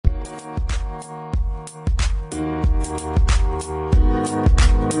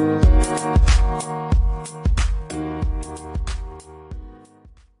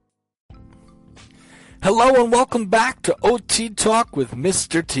Hello and welcome back to OT Talk with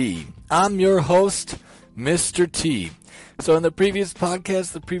Mr. T. I'm your host, Mr. T. So in the previous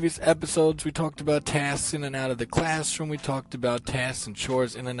podcast, the previous episodes, we talked about tasks in and out of the classroom. We talked about tasks and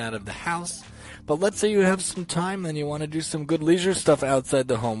chores in and out of the house. But let's say you have some time and you want to do some good leisure stuff outside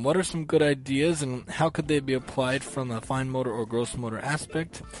the home. What are some good ideas and how could they be applied from a fine motor or gross motor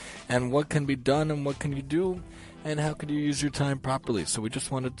aspect? And what can be done and what can you do? And how could you use your time properly? So we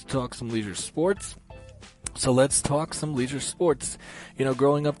just wanted to talk some leisure sports. So let's talk some leisure sports. You know,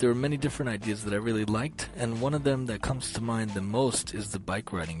 growing up, there were many different ideas that I really liked, and one of them that comes to mind the most is the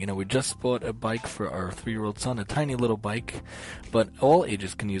bike riding. You know, we just bought a bike for our 3-year-old son, a tiny little bike, but all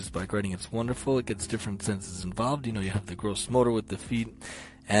ages can use bike riding. It's wonderful. It gets different senses involved. You know, you have the gross motor with the feet,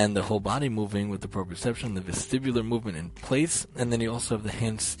 and the whole body moving with the proprioception, the vestibular movement in place, and then you also have the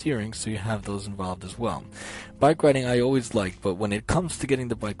hand steering, so you have those involved as well. Bike riding I always liked, but when it comes to getting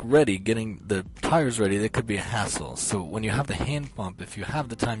the bike ready, getting the tires ready, that could be a hassle. So when you have the hand pump, if you have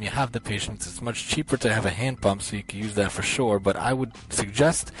the time, you have the patience, it's much cheaper to have a hand pump, so you can use that for sure, but I would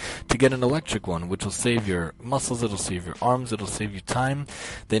suggest to get an electric one, which will save your muscles, it'll save your arms, it'll save you time.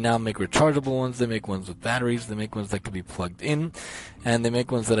 They now make rechargeable ones, they make ones with batteries, they make ones that can be plugged in, and they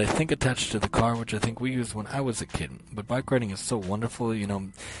make ones that I think attach to the car, which I think we used when I was a kid. But bike riding is so wonderful. You know,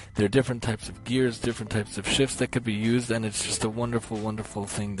 there are different types of gears, different types of shifts that could be used, and it's just a wonderful, wonderful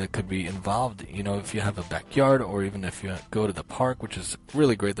thing that could be involved. You know, if you have a backyard or even if you go to the park, which is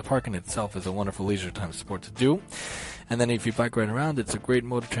really great. The park in itself is a wonderful leisure time sport to do. And then if you bike ride around, it's a great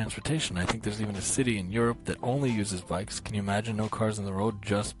mode of transportation. I think there's even a city in Europe that only uses bikes. Can you imagine no cars on the road,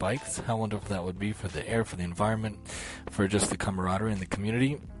 just bikes? How wonderful that would be for the air, for the environment, for just the camaraderie in the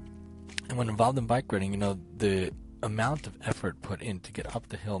community. And when involved in bike riding, you know, the amount of effort put in to get up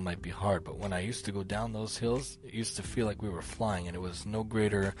the hill might be hard, but when I used to go down those hills, it used to feel like we were flying, and it was no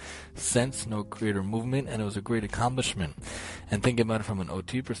greater sense, no greater movement, and it was a great accomplishment. And thinking about it from an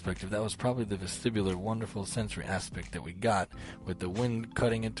OT perspective, that was probably the vestibular, wonderful sensory aspect that we got with the wind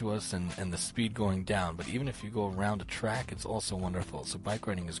cutting into us and the speed going down. But even if you go around a track, it's also wonderful. So bike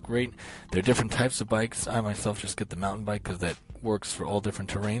riding is great. There are different types of bikes. I myself just get the mountain bike because that works for all different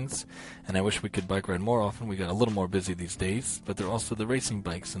terrains, and I wish we could bike ride more often. We got a little more busy these days, but there are also the racing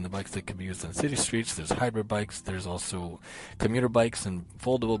bikes and the bikes that can be used on city streets. There's hybrid bikes, there's also commuter bikes and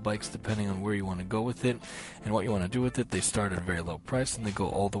foldable bikes depending on where you want to go with it and what you want to do with it. They start at a very low price and they go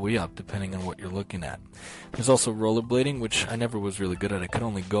all the way up depending on what you're looking at. There's also rollerblading, which I never was really good at. I could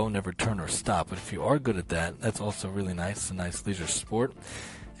only go, never turn or stop, but if you are good at that, that's also really nice, a nice leisure sport.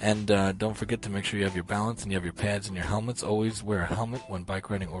 And don't forget to make sure you have your balance and you have your pads and your helmets. Always wear a helmet when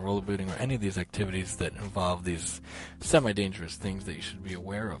bike riding or rollerblading or any of these activities that involve these semi-dangerous things that you should be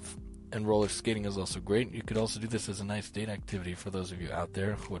aware of. And roller skating is also great. You could also do this as a nice date activity for those of you out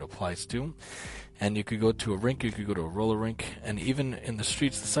there who it applies to. And you could go to a rink, you could go to a roller rink, and even in the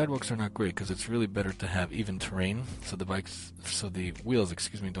streets, the sidewalks are not great because it's really better to have even terrain so the wheels,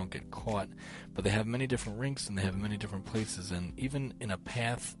 don't get caught. But they have many different rinks and they have many different places, and even in a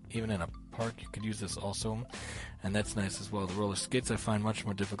path, even in a park, you could use this also, and that's nice as well. The roller skates I find much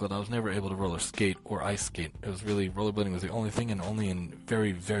more difficult. I was never able to roller skate or ice skate. It was really, rollerblading was the only thing, and only in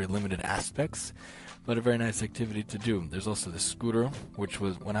very, very limited aspects, but a very nice activity to do. There's also the scooter, which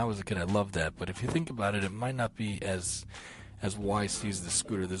was, when I was a kid, I loved that, but if you think about it, it might not be as wise to use the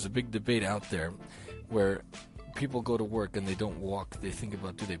scooter. There's a big debate out there where people go to work and they don't walk. They think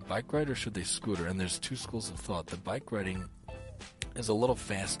about, do they bike ride or should they scooter? And there's two schools of thought. The bike riding is a little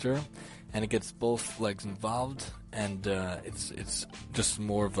faster, and it gets both legs involved, and it's just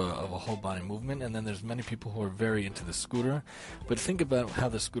more of a whole body movement. And then there's many people who are very into the scooter, but think about how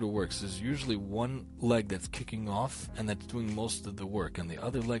the scooter works. There's usually one leg that's kicking off and that's doing most of the work, and the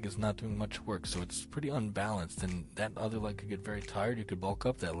other leg is not doing much work, so it's pretty unbalanced, and that other leg could get very tired. You could bulk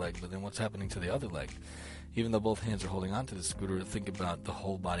up that leg, but then what's happening to the other leg? Even though both hands are holding onto the scooter, think about the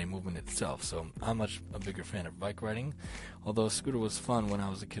whole body movement itself. So I'm much a bigger fan of bike riding, although scooter was fun when I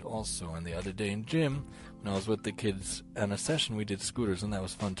was a kid also. And the other day in gym, when I was with the kids on a session, we did scooters, and that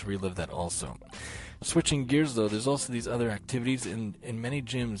was fun to relive that also. Switching gears, though, there's also these other activities. In many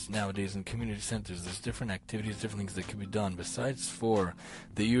gyms nowadays, in community centers, there's different activities, different things that can be done. Besides for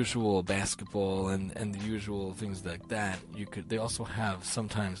the usual basketball and the usual things like that, they also have,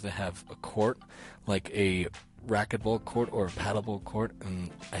 sometimes they have a court, like a racquetball court or a paddleball court, and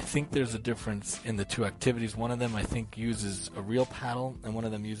I think there's a difference in the two activities. One of them, I think, uses a real paddle, and one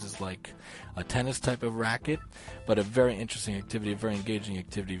of them uses like a tennis type of racket, but a very interesting activity, a very engaging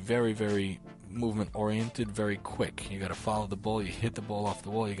activity, very, very movement oriented, very quick. You got to follow the ball. You hit the ball off the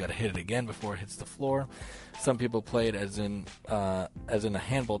wall. You got to hit it again before it hits the floor. Some people play it as in a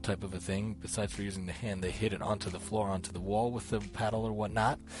handball type of a thing. Besides for using the hand, they hit it onto the floor, onto the wall with the paddle or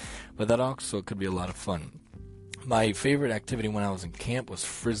whatnot. But that also could be a lot of fun. My favorite activity when I was in camp was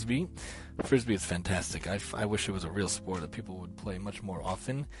Frisbee. Frisbee is fantastic. I wish it was a real sport that people would play much more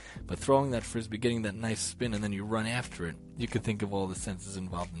often. But throwing that Frisbee, getting that nice spin, and then you run after it, you could think of all the senses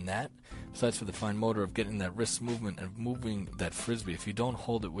involved in that. Besides for the fine motor of getting that wrist movement and moving that Frisbee, if you don't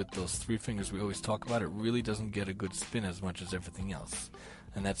hold it with those 3 fingers we always talk about, it really doesn't get a good spin as much as everything else.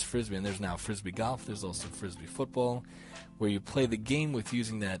 And that's Frisbee. And there's now Frisbee golf. There's also Frisbee football, where you play the game with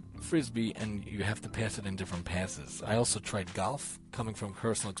using that Frisbee, and you have to pass it in different passes. I also tried golf, coming from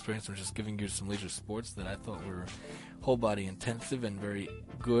personal experience. I'm just giving you some leisure sports that I thought were whole body intensive and very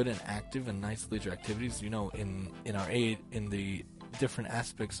good and active and nice leisure activities. You know, in the different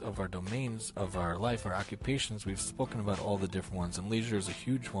aspects of our domains of our life, our occupations, we've spoken about all the different ones, and leisure is a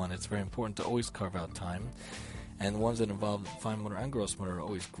huge one. It's very important to always carve out time. And the ones that involve fine motor and gross motor are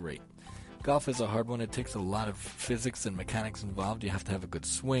always great. Golf is a hard one. It takes a lot of physics and mechanics involved. You have to have a good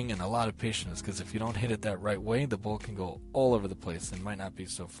swing and a lot of patience, because if you don't hit it that right way, the ball can go all over the place and might not be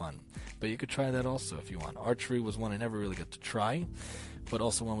so fun. But you could try that also if you want. Archery was one I never really got to try, but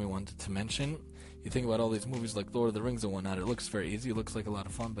also one we wanted to mention. You think about all these movies like Lord of the Rings and whatnot, it looks very easy, it looks like a lot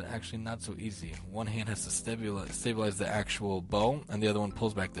of fun, but actually not so easy. One hand has to stabilize the actual bow, and the other one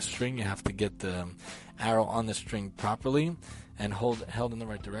pulls back the string. You have to get the arrow on the string properly and held in the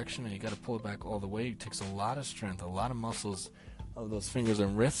right direction, and you got to pull it back all the way. It takes a lot of strength, a lot of muscles of those fingers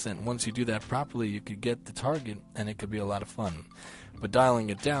and wrists, and once you do that properly, you could get the target, and it could be a lot of fun. But dialing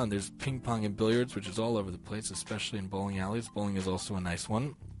it down, there's ping pong and billiards, which is all over the place, especially in bowling alleys. Bowling is also a nice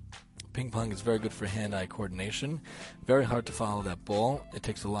one. Ping pong is very good for hand-eye coordination. Very hard to follow that ball. It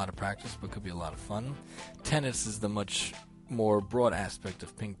takes a lot of practice, but could be a lot of fun. Tennis is the much more broad aspect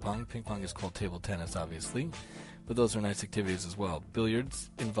of ping pong. Ping pong is called table tennis, obviously, but those are nice activities as well. Billiards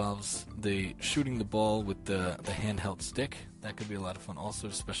involves the shooting the ball with the handheld stick. That could be a lot of fun also,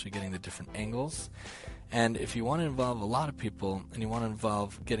 especially getting the different angles. And if you want to involve a lot of people and you want to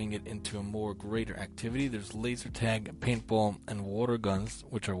involve getting it into a more greater activity, there's laser tag, paintball, and water guns,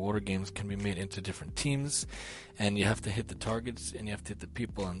 which are water games, can be made into different teams. And you have to hit the targets and you have to hit the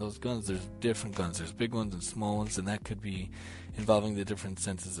people. And those guns, there's different guns. There's big ones and small ones, and that could be involving the different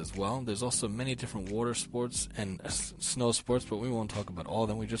senses as well. There's also many different water sports and snow sports, but we won't talk about all of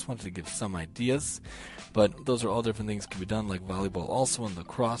them. We just wanted to give some ideas. But those are all different things that can be done, like volleyball also, and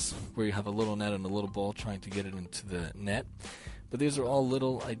lacrosse, where you have a little net and a little ball trying to get it into the net. But these are all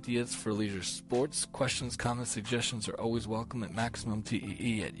little ideas for leisure sports. Questions, comments, suggestions are always welcome at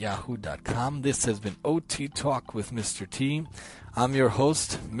MaximumTEE@yahoo.com. This has been OT Talk with Mr. T. I'm your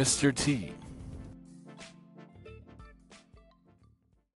host, Mr. T.